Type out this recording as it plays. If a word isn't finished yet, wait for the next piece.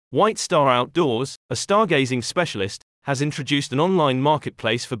White Star Outdoors, a stargazing specialist, has introduced an online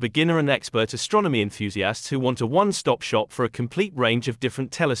marketplace for beginner and expert astronomy enthusiasts who want a one-stop shop for a complete range of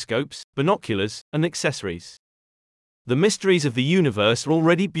different telescopes, binoculars, and accessories. The mysteries of the universe are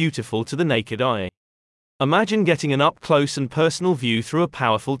already beautiful to the naked eye. Imagine getting an up-close and personal view through a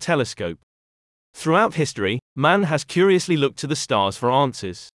powerful telescope. Throughout history, man has curiously looked to the stars for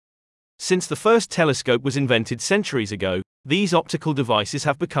answers. Since the first telescope was invented centuries ago, these optical devices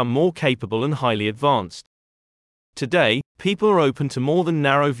have become more capable and highly advanced. Today, people are open to more than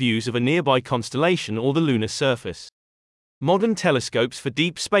narrow views of a nearby constellation or the lunar surface. Modern telescopes for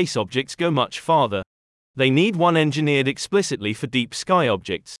deep space objects go much farther. They need one engineered explicitly for deep sky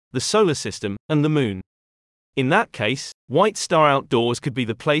objects, the solar system, and the moon. In that case, White Star Outdoors could be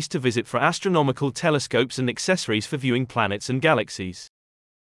the place to visit for astronomical telescopes and accessories for viewing planets and galaxies.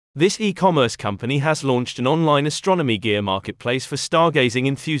 This e-commerce company has launched an online astronomy gear marketplace for stargazing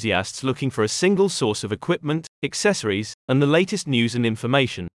enthusiasts looking for a single source of equipment, accessories, and the latest news and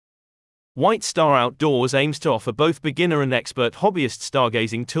information. White Star Outdoors aims to offer both beginner and expert hobbyist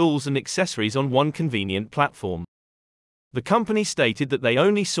stargazing tools and accessories on one convenient platform. The company stated that they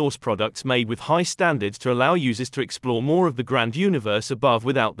only source products made with high standards to allow users to explore more of the grand universe above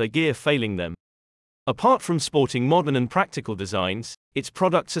without their gear failing them. Apart from sporting modern and practical designs, its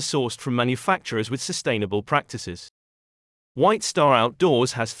products are sourced from manufacturers with sustainable practices. White Star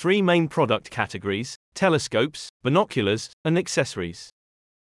Outdoors has three main product categories: telescopes, binoculars, and accessories.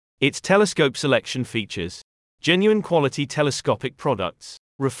 Its telescope selection features genuine quality telescopic products,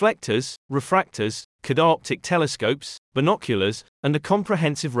 reflectors, refractors, kidoptic telescopes, binoculars, and a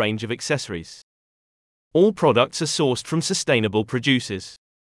comprehensive range of accessories. All products are sourced from sustainable producers.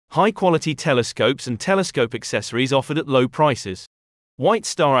 High-quality telescopes and telescope accessories offered at low prices. White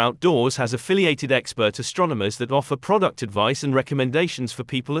Star Outdoors has affiliated expert astronomers that offer product advice and recommendations for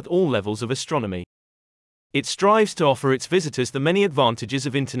people at all levels of astronomy. It strives to offer its visitors the many advantages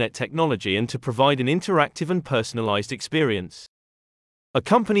of internet technology and to provide an interactive and personalized experience. A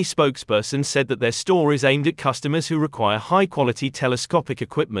company spokesperson said that their store is aimed at customers who require high-quality telescopic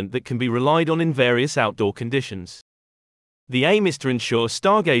equipment that can be relied on in various outdoor conditions. The aim is to ensure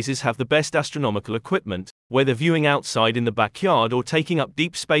stargazers have the best astronomical equipment, whether viewing outside in the backyard or taking up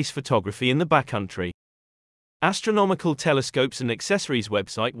deep space photography in the backcountry. Astronomical Telescopes and Accessories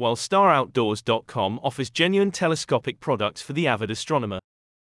website WhiteStarOutdoors.com offers genuine telescopic products for the avid astronomer.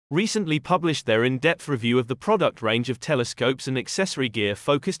 Recently published their in-depth review of the product range of telescopes and accessory gear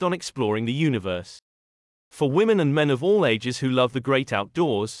focused on exploring the universe. For women and men of all ages who love the great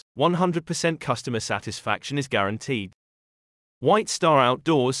outdoors, 100% customer satisfaction is guaranteed. White Star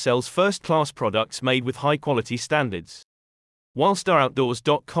Outdoors sells first-class products made with high-quality standards.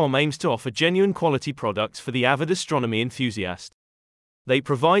 WhiteStarOutdoors.com aims to offer genuine quality products for the avid astronomy enthusiast. They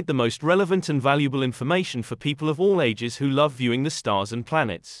provide the most relevant and valuable information for people of all ages who love viewing the stars and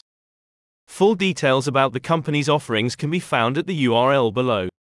planets. Full details about the company's offerings can be found at the URL below.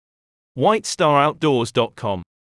 WhiteStarOutdoors.com